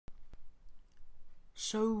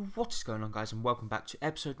So what is going on, guys, and welcome back to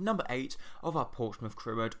episode number 8 of our Porstmouth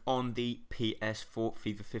career mode on the PS4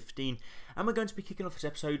 FIFA 15, and we're going to be kicking off this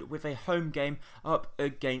episode with a home game up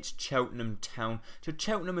against Cheltenham Town. So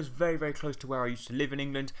Cheltenham is very, very close to where I used to live in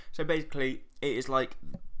England, so basically it is like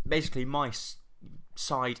my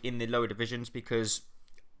side in the lower divisions because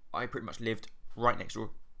I pretty much lived right next door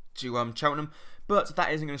to Cheltenham, but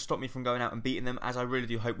that isn't going to stop me from going out and beating them, as I really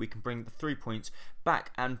do hope we can bring the 3 points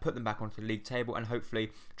back and put them back onto the league table and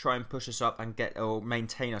hopefully try and push us up and get or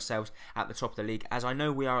maintain ourselves at the top of the league, as I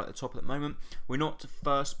know we are at the top at the moment. We're not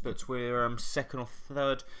first, but we're second or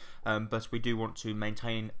third, but we do want to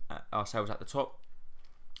maintain ourselves at the top.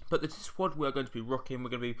 But the squad we're going to be rocking,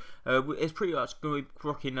 it's pretty much going to be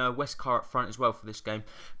rocking Westcar up front as well for this game.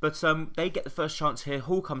 But they get the first chance here.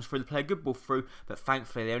 Hall comes through, they play a good ball through, but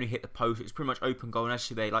thankfully they only hit the post. It's pretty much open goal, and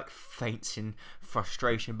actually they like faints in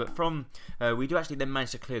frustration. But from we do actually then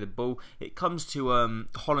manage to clear the ball. It comes to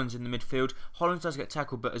Hollands in the midfield. Hollands does get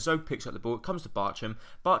tackled, but Azog picks up the ball. It comes to Bartram.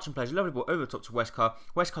 Bartram plays a lovely ball over the top to Westcar.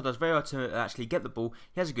 Westcar does very well to actually get the ball.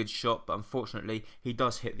 He has a good shot, but unfortunately he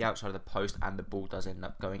does hit the outside of the post, and the ball does end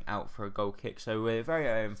up going out for a goal kick. So we're very,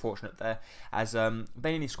 very unfortunate there, as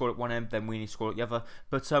they only scored at one end, then we only scored at the other.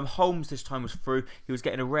 But Holmes this time was through. He was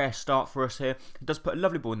getting a rare start for us here. He does put a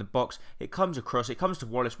lovely ball in the box. It comes across. It comes to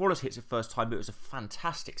Wallace. Wallace hits it first time, but it was a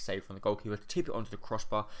fantastic save from the goalkeeper to tip it onto the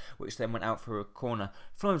crossbar, which then went out for a corner.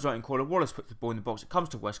 From his right in corner, Wallace puts the ball in the box. It comes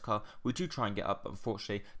to Westcar. We do try and get up, but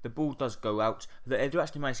unfortunately the ball does go out. They do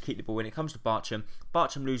actually manage to keep the ball in. It comes to Bartram.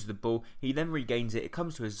 Bartram loses the ball. He then regains it. It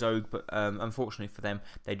comes to Azog, but unfortunately for them,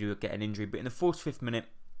 they do get an injury. But in the 45th minute,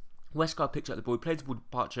 Westcar picks up the ball, he plays the ball to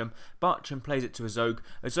Bartram. Bartram plays it to Azog.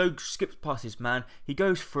 Azog skips past his man. He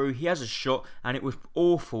goes through, he has a shot, and it was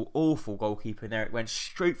awful goalkeeping there. It went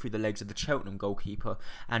straight through the legs of the Cheltenham goalkeeper,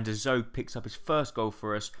 and Azog picks up his first goal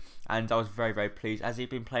for us. And I was very, very pleased, as he'd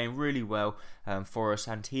been playing really well for us,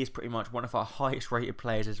 and he is pretty much one of our highest rated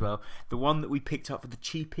players as well. The one that we picked up for the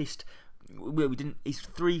cheapest. He's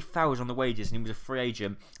 3 fouls on the wages, and he was a free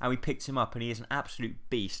agent, and we picked him up, and he is an absolute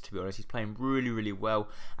beast, to be honest. He's playing really, really well,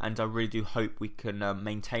 and I really do hope we can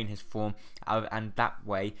maintain his form, and that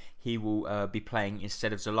way he will be playing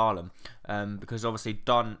instead of Zelalem, because obviously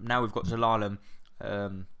now we've got Zelalem,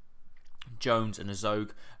 Jones and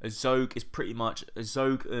Azog. Azog is pretty much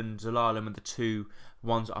Azog and Zelalem are the two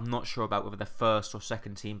ones I'm not sure about whether they're first or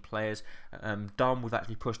second team players. Dunn will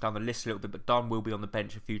actually push down the list a little bit, but Dunn will be on the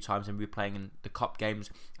bench a few times and be playing in the cup games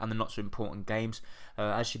and the not so important games.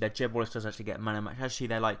 Actually, their Jeb Wallace does actually get a man of match. Actually,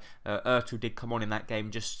 they're like Ertul did come on in that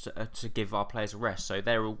game just to give our players a rest. So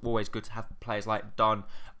they're always good to have players like Dunn,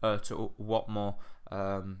 Ertul, Watmore,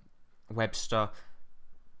 Webster.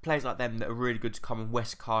 Players like them that are really good to come on.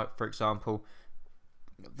 Westcar, for example.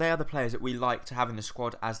 They are the players that we like to have in the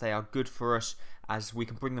squad, as they are good for us, as we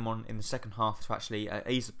can bring them on in the second half to actually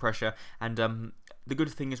ease the pressure. And the good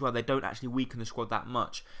thing as well, they don't actually weaken the squad that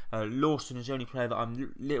much. Lawson is the only player that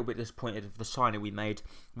I'm a little bit disappointed of the signing we made.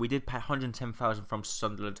 We did pay 110,000 from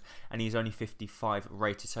Sunderland, and he's only 55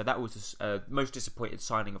 rated. So that was the most disappointed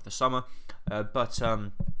signing of the summer.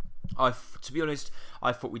 To be honest,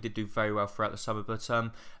 I thought we did do very well throughout the summer, but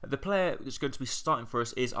the player that's going to be starting for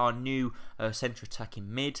us is our new centre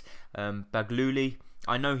attacking mid, Bagluli.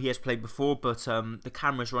 I know he has played before, but the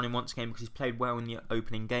cameras are on him once again because he's played well in the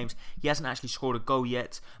opening games. He hasn't actually scored a goal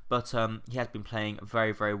yet, but he has been playing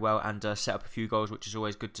very, very well and set up a few goals, which is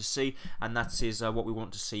always good to see. And that is what we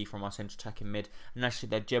want to see from our centre attacking mid. And actually,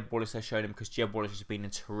 their Jeb Wallace has shown him, because Jeb Wallace has been in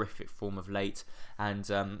terrific form of late and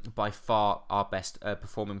by far our best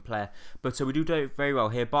performing player. But we do very well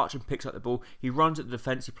here. Bartram picks up the ball. He runs at the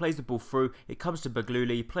defence. He plays the ball through. It comes to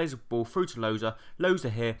Bagluli. He plays the ball through to Loza. Loza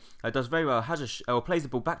here does very well. Plays the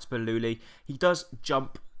ball back to Bagluli. He does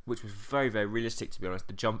jump, which was very, very realistic, to be honest.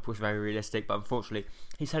 The jump was very realistic, but unfortunately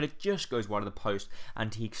his header just goes wide of the post,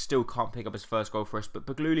 and he still can't pick up his first goal for us. But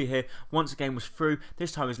Bagluli here once again was through.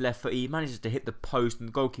 This time his left foot, he manages to hit the post, and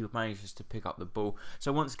the goalkeeper manages to pick up the ball.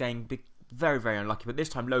 So once again, very, very unlucky, but this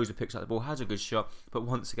time Loza picks up the ball, has a good shot, but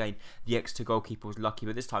once again the Exeter goalkeeper was lucky,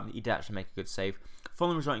 but this time he did actually make a good save.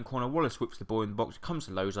 From the resulting corner, Wallace whips the ball in the box, comes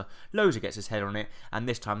to Loza. Loza gets his head on it, and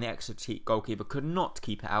this time the Exeter goalkeeper could not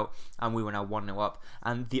keep it out, and we were now 1-0 up,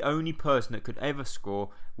 and the only person that could ever score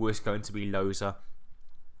was going to be Loza,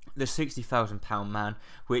 the £60,000 man,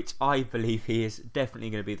 which I believe he is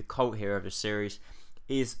definitely going to be the cult hero of the series.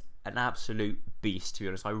 Is an absolute beast, to be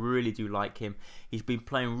honest. I really do like him. He's been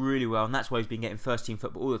playing really well, and that's why he's been getting first team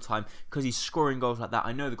football all the time, because he's scoring goals like that.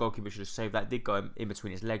 I know the goalkeeper should have saved that. It did go in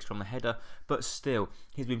between his legs from the header, but still,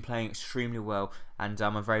 he's been playing extremely well, and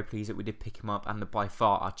I'm very pleased that we did pick him up, and by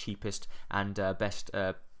far our cheapest and best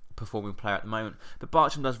performing player at the moment. But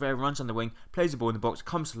Bartram does very runs on the wing, plays the ball in the box,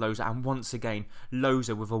 comes to Loza, and once again,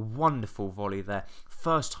 Loza with a wonderful volley there.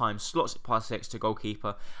 First time, slots it past to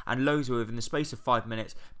goalkeeper, and Loza within the space of 5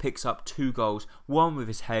 minutes picks up 2 goals, one with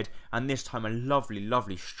his head, and this time a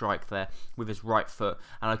lovely strike there with his right foot.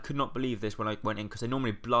 And I could not believe this when I went in, because they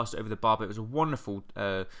normally blast it over the bar, but it was a wonderful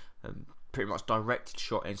pretty much directed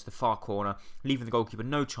shot into the far corner, leaving the goalkeeper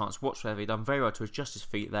no chance whatsoever. He done very well to adjust his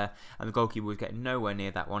feet there, and the goalkeeper was getting nowhere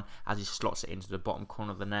near that one as he slots it into the bottom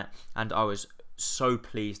corner of the net. And I was so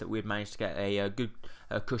pleased that we had managed to get a good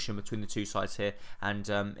cushion between the two sides here, and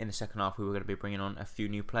in the second half we were going to be bringing on a few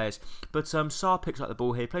new players. But Sarr picks up the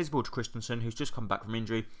ball here, plays the ball to Christensen, who's just come back from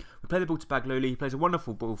injury. We play the ball to Bagloli, he plays a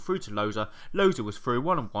wonderful ball through to Loza. Loza was through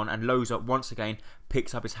 1-on-1, and Loza once again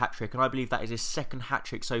picks up his hat-trick, and I believe that is his second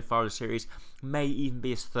hat-trick so far in the series, may even be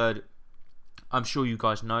his third. I'm sure you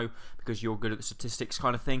guys know because you're good at the statistics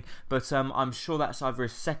kind of thing, but I'm sure that's either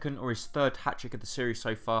his second or his third hat-trick of the series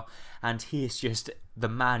so far, and he is just the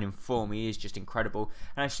man in form. He is just incredible,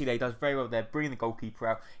 and actually he does very well there, bringing the goalkeeper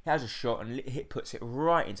out. He has a shot and puts it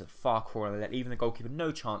right into the far corner, leaving the goalkeeper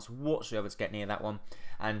no chance whatsoever to get near that one.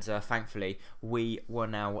 And thankfully we were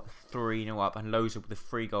now 3-0 up, and Loza with the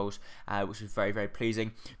 3 goals, which was very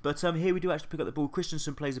pleasing. But here we do actually pick up the ball.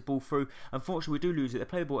 Christensen plays the ball through. Unfortunately we do lose it. They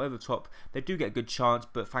play the ball over the top, they do get a good chance,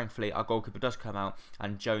 but thankfully our goalkeeper does come out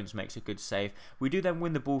and Jones makes a good save. We do then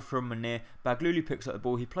win the ball from Munir. Bagluli picks up the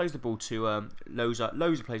ball, he plays the ball to Loza.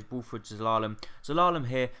 Loza plays the ball for Zelalem. Zelalem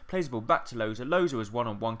here plays the ball back to Loza. Loza is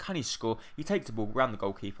 1-on-1, can he score? He takes the ball around the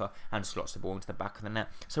goalkeeper and slots the ball into the back of the net.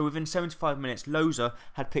 So within 75 minutes Loza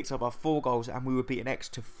had picked up our 4 goals, and we were beaten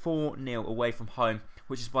Exeter 4-0 away from home,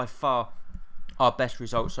 which is by far our best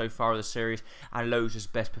result so far of the series, and Loza's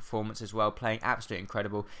best performance as well, playing absolutely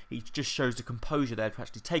incredible. He just shows the composure there to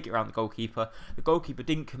actually take it around the goalkeeper. The goalkeeper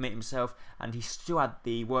didn't commit himself, and he still had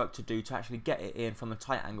the work to do to actually get it in from the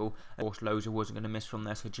tight angle. Of course, Loza wasn't going to miss from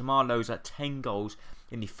there. So Jamal Loza, 10 goals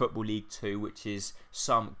in the Football League 2, which is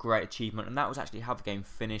some great achievement, and that was actually how the game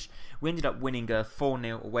finished. We ended up winning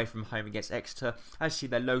 4-0 away from home against Exeter. As you see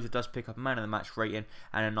there, Loza does pick up man of the match rating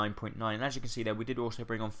and a 9.9, and as you can see there, we did also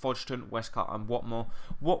bring on Fodgton, Westcott and Watmore.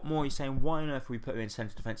 Watmore, he's saying, why on earth we put him in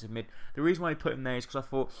centre defensive mid? The reason why we put him there is because I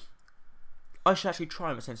thought I should actually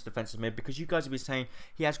try him at centre defensive mid, because you guys have been saying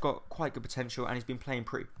he has got quite good potential and he's been playing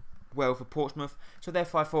pretty well for Portsmouth. So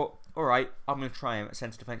therefore I thought, alright, I'm going to try him at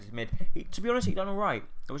centre defensive mid. To be honest, he done alright.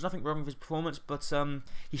 There was nothing wrong with his performance, but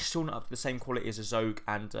he's still not up to the same quality as Azog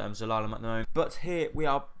and Zelalem at the moment. But here we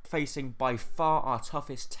are facing by far our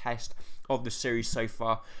toughest test of the series so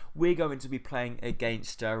far. We're going to be playing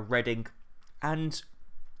against Reading, and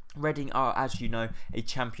Reading are, as you know, a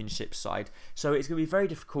championship side, so it's going to be a very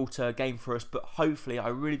difficult game for us, but hopefully, I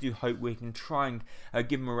really do hope we can try and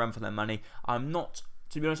give them a run for their money.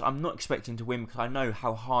 To be honest, I'm not expecting to win because I know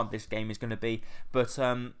how hard this game is going to be, but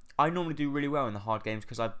I normally do really well in the hard games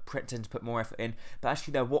because I tend to put more effort in. But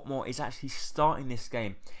actually there, Watmore is actually starting this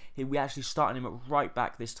game. We actually started him at right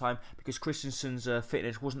back this time because Christensen's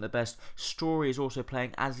fitness wasn't the best. Story is also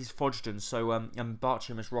playing, as is Fodgton, so and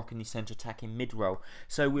Bartram is rocking the centre attacking mid role.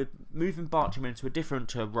 So we're moving Bartram into a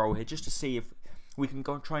different role here just to see if we can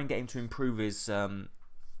go and try and get him to improve his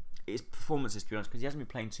performances, to be honest, because he hasn't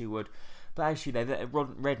been playing too good. But actually,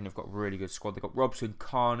 Reading have got a really good squad. They've got Robson,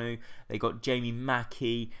 Carnu, they got Jamie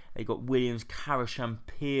Mackey, they got Williams, Karasham,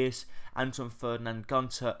 Pearce, Anton Ferdinand,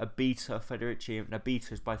 Gunter, Abita, Federici, and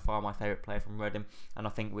Abita is by far my favourite player from Reading, and I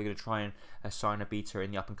think we're going to try and sign Abita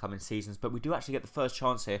in the up-and-coming seasons. But we do actually get the first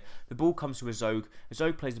chance here. The ball comes to Azog.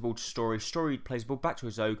 Azog plays the ball to Story. Story plays the ball back to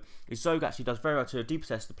Azog. Azog actually does very well to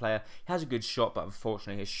depossess the player. He has a good shot, but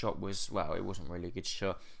unfortunately his shot was, well, it wasn't really a good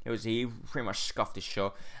shot. He pretty much scuffed his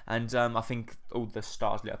shot, and I think all the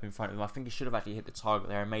stars lit up in front of him. I think he should have actually hit the target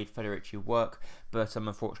there and made Federici work, but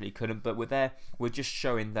unfortunately he couldn't. But we're just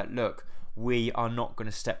showing that, look, we are not going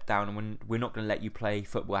to step down, and we're not going to let you play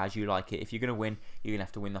football as you like it. If you're going to win, you're going to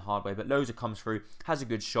have to win the hard way. But Loza comes through, has a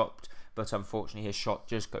good shot, but unfortunately his shot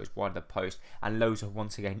just goes wide of the post, and Loza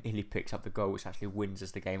once again nearly picks up the goal, which actually wins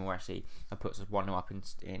us the game, or actually puts us 1-0 up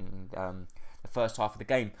in the first half of the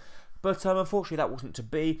game. But unfortunately that wasn't to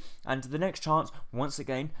be, and the next chance once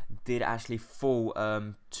again did actually fall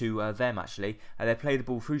to them actually. They play the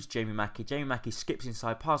ball through to Jamie Mackey. Jamie Mackey skips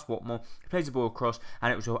inside past Watmore, plays the ball across,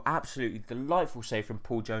 and it was an absolutely delightful save from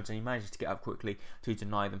Paul Jones, and he manages to get up quickly to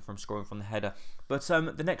deny them from scoring from the header. But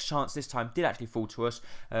the next chance this time did actually fall to us.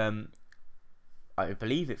 I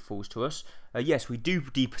believe it falls to us. Yes, we do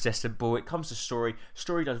depossess the ball. It comes to Story.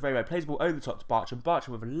 Story does very well. Plays the ball over the top to Bartram.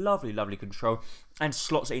 Bartram with a lovely control and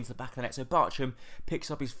slots it into the back of the net. So Bartram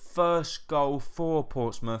picks up his first goal for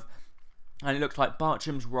Portsmouth. And it looks like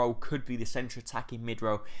Bartram's role could be the centre attacking mid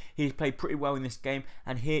role. He's played pretty well in this game,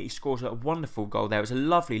 and here he scores a wonderful goal there. It was a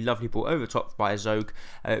lovely, lovely ball over the top by Zog.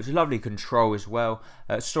 It was a lovely control as well.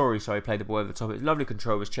 Story played the ball over the top. It was lovely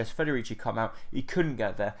control with his chest. Federici come out. He couldn't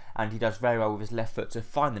get there, and he does very well with his left foot to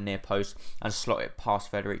find the near post and slot it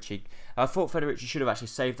past Federici. I thought Federici should have actually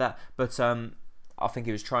saved that, but I think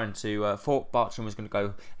he was trying to, thought Bartram was going to go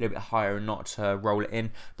a little bit higher and not roll it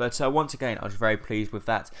in. But once again, I was very pleased with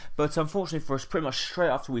that. But unfortunately for us, pretty much straight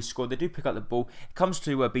after we scored, they do pick up the ball. It comes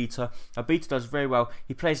to Beta. Beta does very well.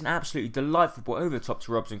 He plays an absolutely delightful ball over the top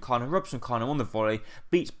to Robson Kano. Robson Kano on the volley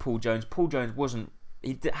beats Paul Jones. Paul Jones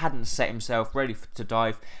hadn't set himself ready to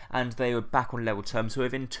dive, and they were back on level terms. So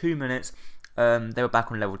within 2 minutes, they were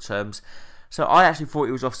back on level terms. So I actually thought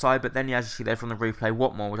he was offside, but then you actually see there from the replay,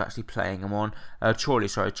 Watmore was actually playing him on. Chorley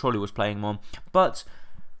was playing him on. But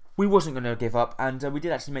we wasn't going to give up, and we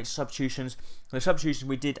did actually make substitutions. The substitution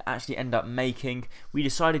we did actually end up making, we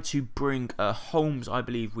decided to bring Holmes, I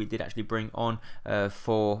believe we did actually bring on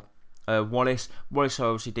for Wallace. Wallace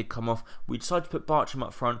obviously did come off. We decided to put Bartram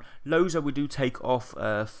up front. Loza we do take off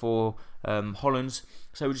for Hollands.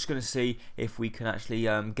 So we're just going to see if we can actually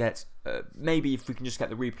get, maybe if we can just get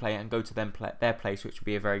the replay and go to their place, which would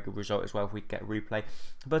be a very good result as well if we get a replay.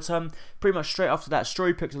 But pretty much straight after that,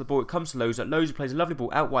 Story picks up the ball. It comes to Loza. Loza plays a lovely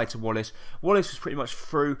ball out wide to Wallace. Wallace was pretty much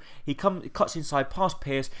through. He cuts inside past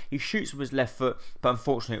Pierce. He shoots with his left foot, but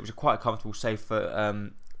unfortunately it was quite a comfortable save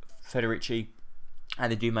for Federici. And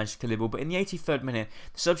they do manage to kill the ball. But in the 83rd minute,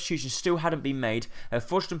 the substitution still hadn't been made.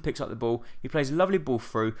 Forston picks up the ball. He plays a lovely ball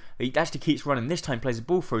through. He actually keeps running. This time plays the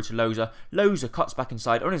ball through to Loza. Loza cuts back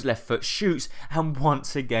inside on his left foot, shoots. And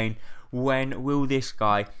once again, when will this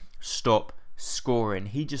guy stop scoring?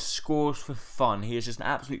 He just scores for fun. He is just an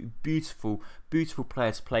absolutely beautiful, beautiful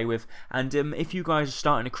player to play with. And if you guys are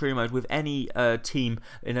starting a career mode with any team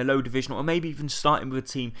in a low division, or maybe even starting with a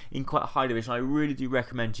team in quite a high division, I really do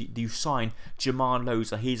recommend you sign Jamal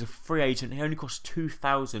Loza. He's a free agent. He only costs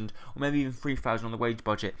 2,000 or maybe even 3,000 on the wage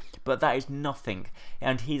budget, but that is nothing.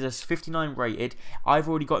 And he's a 59 rated. I've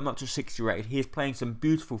already got him up to 60 rated. He is playing some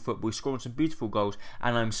beautiful football, he's scoring some beautiful goals,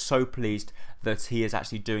 and I'm so pleased that he is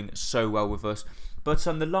actually doing so well with us. But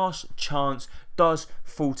the last chance does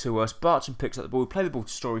fall to us. Bartram picks up the ball. We play the ball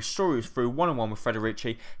to Story. Story is through 1-on-1 with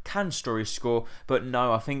Federici. Can Story score? But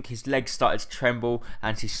no, I think his legs started to tremble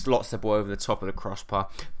and he slots the ball over the top of the crossbar.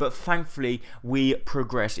 But thankfully, we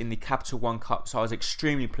progressed in the Capital One Cup, so I was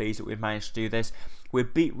extremely pleased that we've managed to do this. We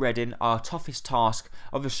beat Reading, our toughest task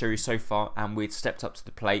of the series so far, and we'd stepped up to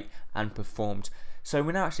the plate and performed. So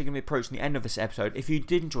we're now actually going to be approaching the end of this episode. If you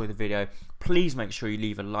did enjoy the video, please make sure you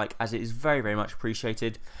leave a like, as it is very, very much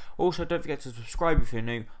appreciated. Also, don't forget to subscribe if you're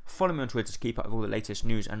new. Follow me on Twitter to keep up with all the latest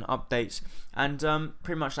news and updates. And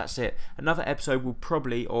pretty much that's it. Another episode will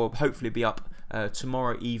probably, or hopefully, be up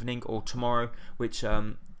tomorrow evening or tomorrow, which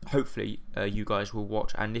hopefully you guys will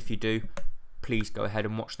watch. And if you do, please go ahead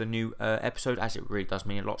and watch the new episode, as it really does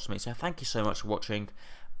mean a lot to me. So thank you so much for watching.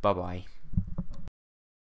 Bye-bye.